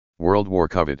World War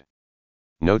COVID.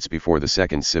 Notes before the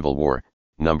Second Civil War,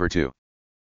 Number 2.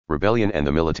 Rebellion and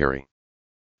the Military.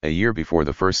 A year before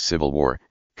the First Civil War,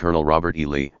 Colonel Robert E.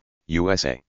 Lee,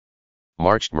 USA,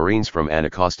 marched Marines from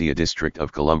Anacostia District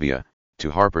of Columbia, to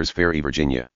Harper's Ferry,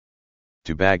 Virginia,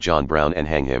 to bag John Brown and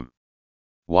hang him.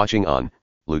 Watching on,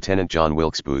 Lieutenant John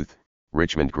Wilkes Booth,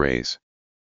 Richmond Grays.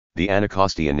 The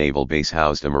Anacostia Naval Base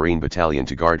housed a Marine battalion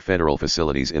to guard federal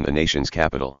facilities in the nation's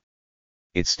capital.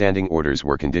 Its standing orders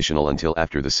were conditional until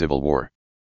after the Civil War.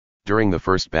 During the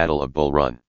First Battle of Bull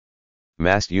Run,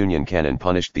 massed Union cannon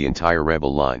punished the entire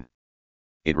rebel line.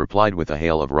 It replied with a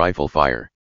hail of rifle fire,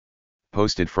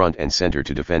 posted front and center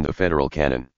to defend the federal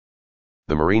cannon.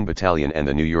 The Marine Battalion and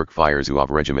the New York Fire Zouave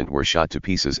Regiment were shot to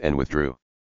pieces and withdrew.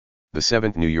 The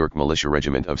 7th New York Militia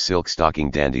Regiment of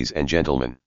silk-stocking dandies and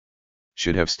gentlemen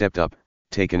should have stepped up,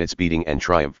 taken its beating and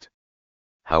triumphed.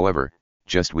 However,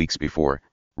 just weeks before,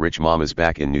 rich mamas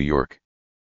back in New York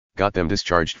got them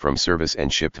discharged from service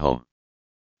and shipped home.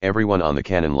 Everyone on the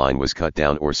cannon line was cut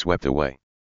down or swept away.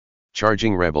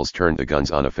 Charging rebels turned the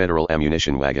guns on a federal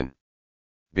ammunition wagon.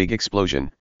 Big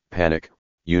explosion, panic,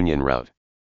 Union rout.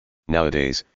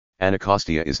 Nowadays,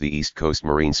 Anacostia is the East Coast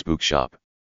Marine spook shop.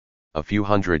 A few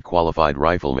hundred qualified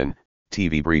riflemen,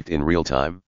 TV briefed in real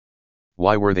time.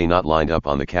 Why were they not lined up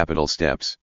on the Capitol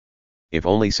steps? If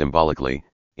only symbolically,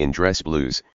 in dress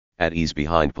blues, at ease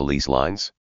behind police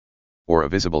lines? Or a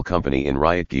visible company in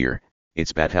riot gear,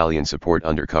 its battalion support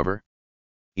undercover?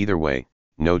 Either way,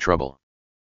 no trouble.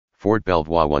 Fort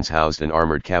Belvoir once housed an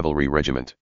armored cavalry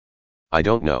regiment. I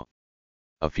don't know.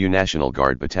 A few National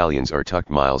Guard battalions are tucked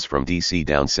miles from D.C.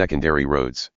 down secondary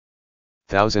roads.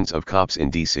 Thousands of cops in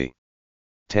D.C.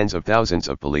 Tens of thousands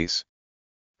of police.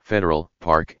 Federal,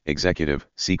 park, executive,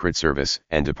 Secret Service,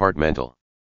 and departmental.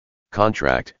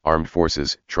 Contract, armed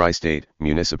forces, tri-state,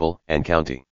 municipal, and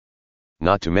county.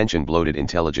 Not to mention bloated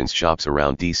intelligence shops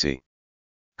around D.C.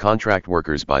 Contract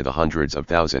workers by the hundreds of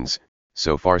thousands,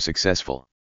 so far successful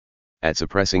at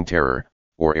suppressing terror,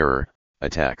 or error,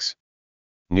 attacks.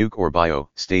 Nuke or bio,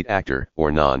 state actor,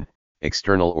 or non,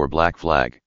 external or black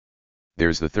flag.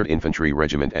 There's the 3rd Infantry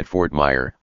Regiment at Fort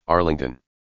Myer, Arlington.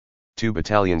 2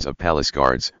 battalions of Palace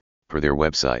Guards, per their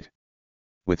website,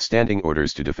 with standing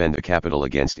orders to defend the Capitol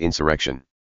against insurrection.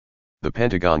 The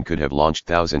Pentagon could have launched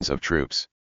thousands of troops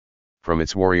from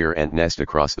its warrior ant nest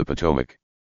across the Potomac,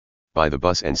 by the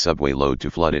bus and subway load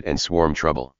to flood it and swarm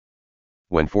trouble.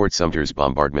 When Fort Sumter's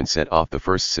bombardment set off the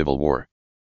First Civil War,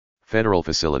 federal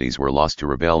facilities were lost to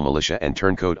rebel militia and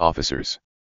turncoat officers.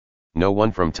 No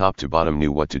one from top to bottom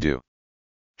knew what to do.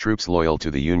 Troops loyal to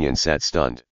the Union sat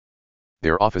stunned.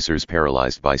 Their officers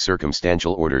paralyzed by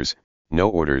circumstantial orders, no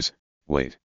orders,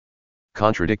 wait.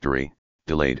 Contradictory,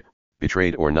 delayed,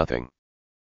 betrayed or nothing.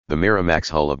 The Merrimack's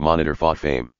hull of Monitor fought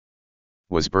fame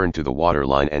was burned to the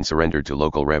waterline and surrendered to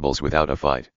local rebels without a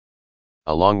fight.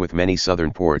 Along with many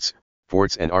southern ports,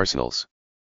 forts and arsenals,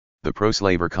 the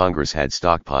pro-slaver Congress had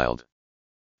stockpiled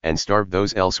and starved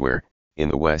those elsewhere, in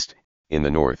the West, in the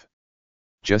North.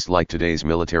 Just like today's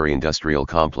military-industrial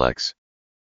complex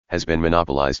has been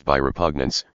monopolized by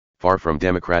repugnance, far from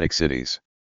democratic cities.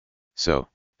 So,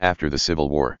 after the Civil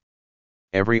War,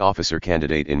 every officer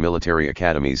candidate in military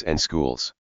academies and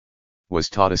schools was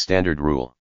taught a standard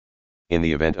rule. In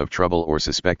the event of trouble or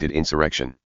suspected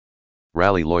insurrection,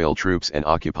 rally loyal troops and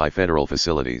occupy federal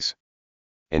facilities.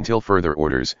 Until further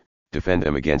orders, defend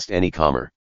them against any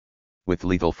comer, with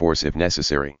lethal force if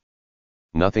necessary.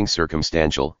 Nothing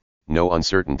circumstantial, no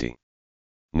uncertainty.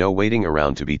 No waiting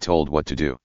around to be told what to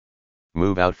do.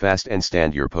 Move out fast and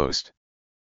stand your post.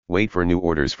 Wait for new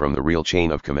orders from the real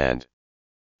chain of command.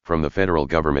 From the federal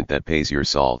government that pays your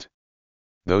salt.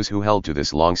 Those who held to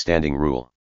this long-standing rule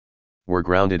were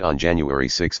grounded on January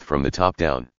 6 from the top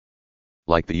down.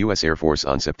 Like the U.S. Air Force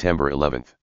on September 11.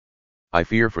 I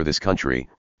fear for this country,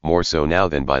 more so now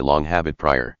than by long habit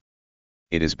prior.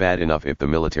 It is bad enough if the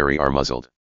military are muzzled.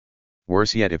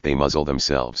 Worse yet if they muzzle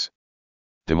themselves.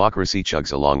 Democracy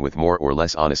chugs along with more or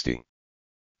less honesty.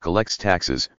 Collects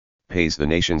taxes, pays the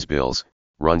nation's bills,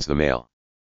 runs the mail.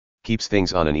 Keeps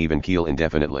things on an even keel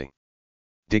indefinitely.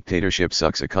 Dictatorship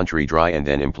sucks a country dry and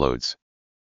then implodes.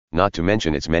 Not to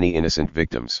mention its many innocent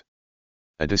victims.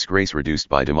 A disgrace reduced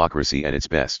by democracy at its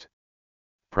best.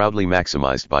 Proudly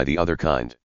maximized by the other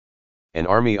kind. An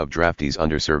army of draftees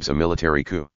underserves a military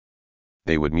coup.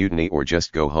 They would mutiny or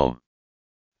just go home.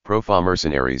 Pro-fa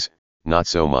mercenaries, not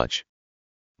so much.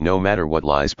 No matter what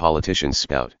lies politicians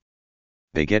spout,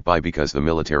 they get by because the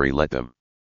military let them.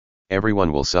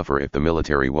 Everyone will suffer if the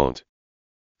military won't.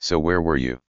 So where were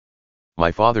you?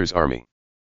 My father's army.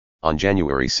 On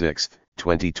January 6,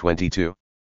 2022.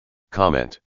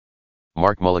 Comment.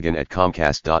 Mark Mulligan at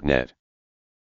Comcast.net.